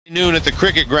Noon at the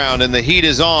cricket ground and the heat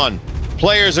is on.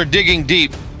 Players are digging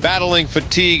deep, battling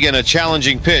fatigue and a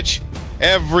challenging pitch.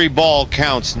 Every ball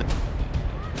counts.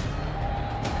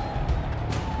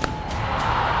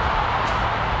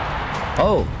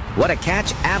 Oh, what a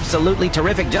catch. Absolutely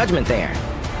terrific judgment there.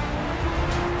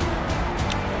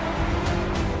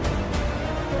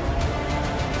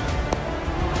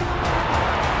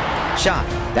 Shot.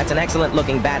 That's an excellent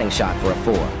looking batting shot for a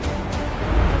 4.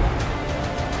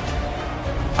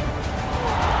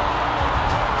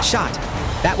 Shot.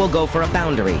 That will go for a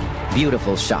boundary.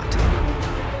 Beautiful shot.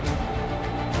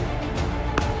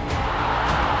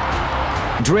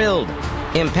 Drilled.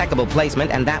 Impeccable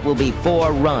placement, and that will be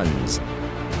 4 runs.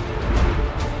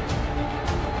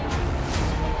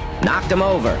 Knocked him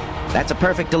over. That's a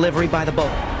perfect delivery by the bowler.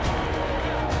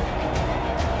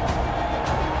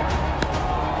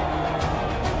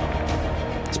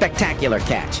 Spectacular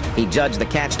catch. He judged the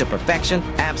catch to perfection.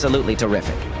 Absolutely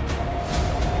terrific.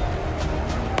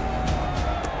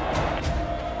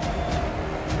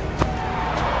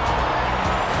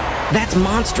 That's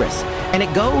monstrous. And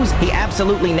it goes. He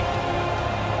absolutely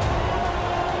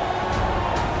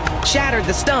shattered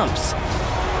the stumps.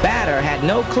 Batter had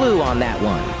no clue on that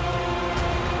one.